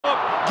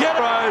get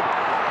it.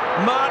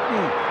 Martin,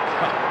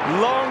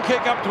 long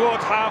kick up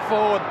towards half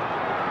forward.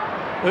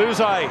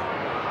 Uze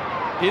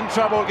in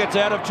trouble, gets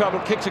out of trouble,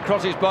 kicks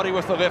across his body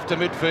with the left to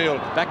midfield.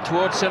 Back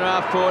towards centre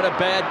half forward, a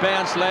bad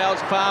bounce.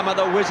 Louds, Farmer,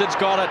 the Wizards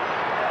got it.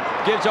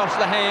 Gives off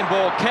the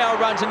handball. Kowal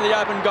runs into the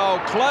open goal,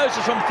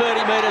 closes from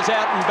 30 metres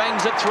out and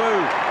bangs it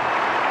through.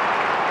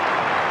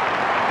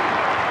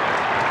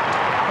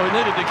 Well, he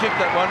needed to kick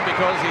that one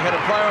because he had a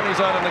player on his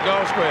own in the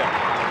goal square.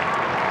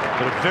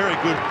 But a very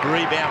good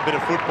rebound bit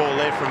of football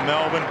there from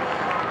Melbourne.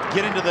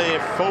 Get into their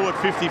forward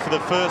 50 for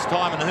the first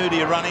time, and who do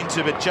you run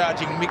into but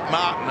charging Mick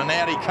Martin, and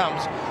out he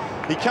comes.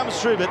 He comes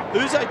through, but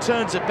Uze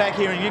turns it back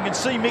here, and you can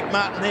see Mick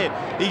Martin there.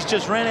 He's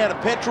just ran out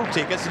of petrol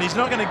tickets, and he's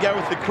not going to go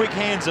with the quick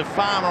hands of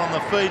Farmer on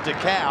the feed to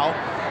Kowal,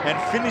 and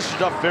finished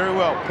it off very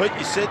well. Pete,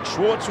 you said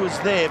Schwartz was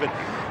there, but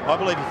I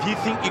believe if you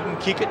think you can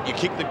kick it, you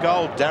kick the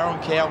goal.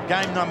 Darren Kowal,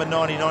 game number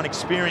 99,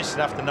 experienced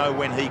enough to know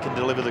when he can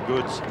deliver the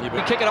goods.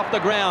 We kick it off the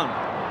ground.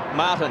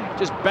 Martin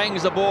just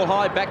bangs the ball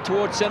high back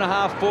towards centre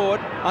half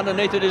forward.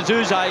 Underneath it is Uze.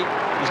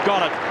 He's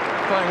got it.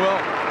 Playing well.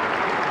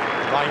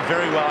 Playing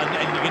very well,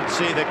 and you can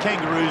see the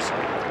Kangaroos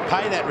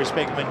pay that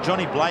respect. I mean,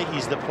 Johnny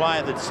Blakey's the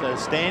player that's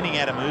standing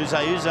at him.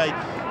 Uze,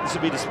 this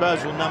will be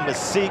disposal number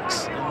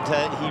 6,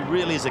 and he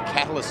really is a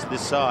catalyst to this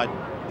side.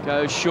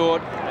 Goes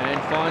short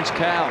and finds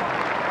Kowal.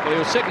 Well, he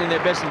was second in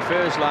their best and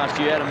fairest last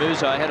year. Adam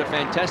Uze had a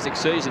fantastic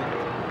season,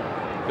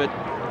 but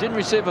didn't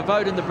receive a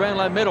vote in the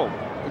Brownlow medal,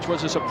 which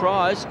was a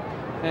surprise.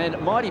 And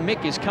Mighty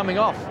Mick is coming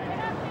off,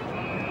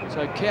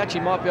 so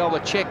Couchy might be able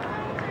to check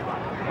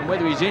on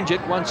whether he's injured.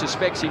 One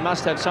suspects he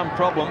must have some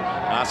problem.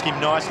 Ask him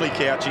nicely,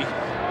 Couchy.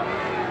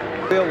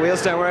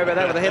 Wheels, don't worry about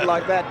that with a head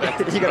like that.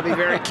 You've got to be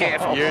very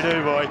careful. You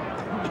do, boy.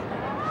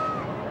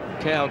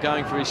 Kowal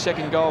going for his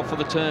second goal for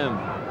the term.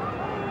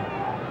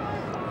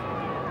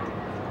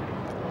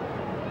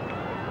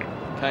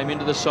 Came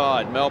into the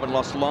side. Melbourne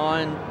lost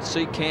Lyon,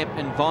 Seacamp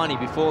and Viney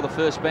before the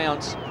first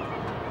bounce.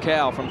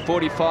 Kowal from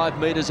 45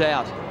 metres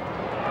out.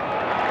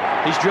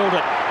 He's drilled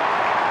it.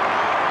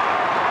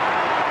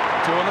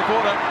 2 in the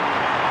quarter.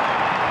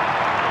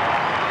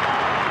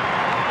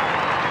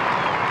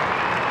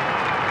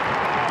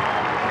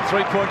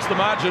 Three points the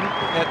margin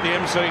at the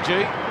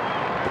MCG.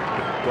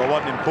 Well,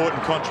 what an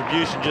important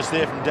contribution just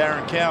there from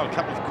Darren Kowal. A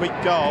couple of quick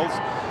goals.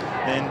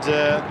 And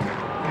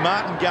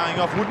Martin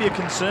going off would be a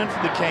concern for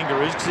the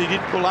Kangaroos, because he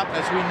did pull up,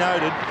 as we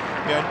noted,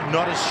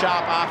 not as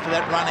sharp after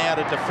that run out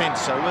of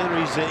defence. So whether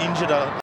he's injured or